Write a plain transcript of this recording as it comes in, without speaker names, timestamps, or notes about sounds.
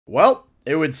Well,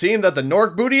 it would seem that the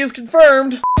Gnorc Booty is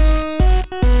confirmed.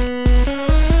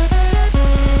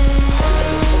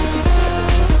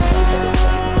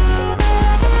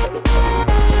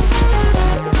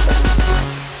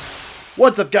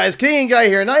 What's up guys, Canadian Guy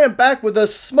here, and I am back with a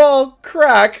small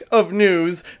crack of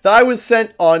news that I was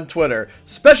sent on Twitter.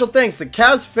 Special thanks to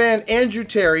Cavs fan Andrew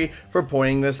Terry for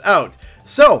pointing this out.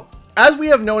 So, as we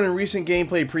have known in recent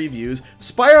gameplay previews,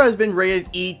 Spyro has been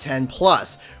rated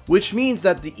E10+, which means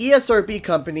that the ESRB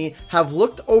company have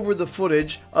looked over the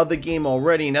footage of the game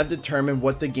already and have determined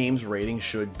what the game's rating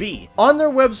should be. On their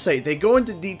website, they go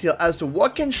into detail as to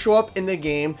what can show up in the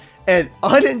game and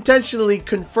unintentionally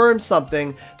confirm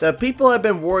something that people have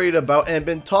been worried about and have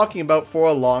been talking about for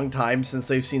a long time since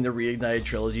they've seen the Reignited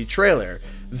trilogy trailer.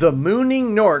 The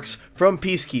mooning Gnorcs from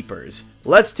Peacekeepers.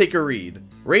 Let's take a read.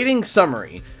 Rating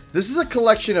summary. This is a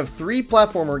collection of 3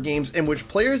 platformer games in which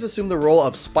players assume the role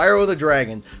of Spyro the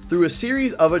Dragon through a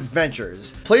series of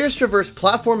adventures. Players traverse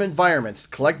platform environments,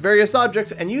 collect various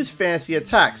objects, and use fantasy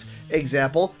attacks,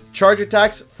 example, charge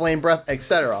attacks, flame breath,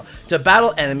 etc., to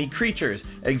battle enemy creatures,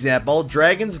 example,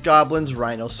 dragons, goblins,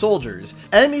 rhino soldiers.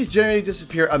 Enemies generally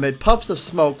disappear amid puffs of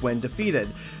smoke when defeated.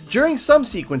 During some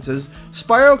sequences,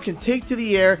 Spyro can take to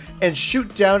the air and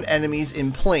shoot down enemies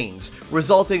in planes,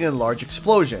 resulting in large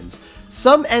explosions.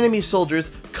 Some enemy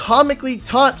soldiers comically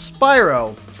taunt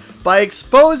Spyro by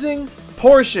exposing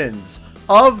portions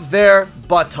of their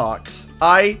buttocks,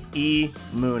 i.e.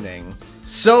 mooning.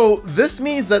 So this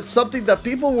means that something that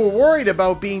people were worried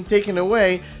about being taken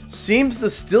away seems to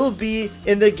still be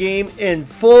in the game in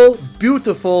full,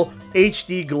 beautiful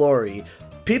HD glory.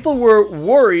 People were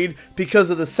worried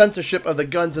because of the censorship of the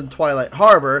guns in Twilight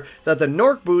Harbor that the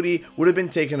Gnorc Booty would have been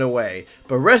taken away.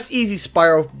 But rest easy,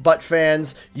 Spyro butt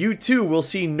fans, you too will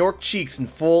see Gnorc cheeks in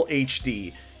full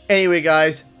HD. Anyway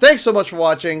guys, thanks so much for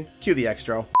watching. Cue the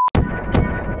extra.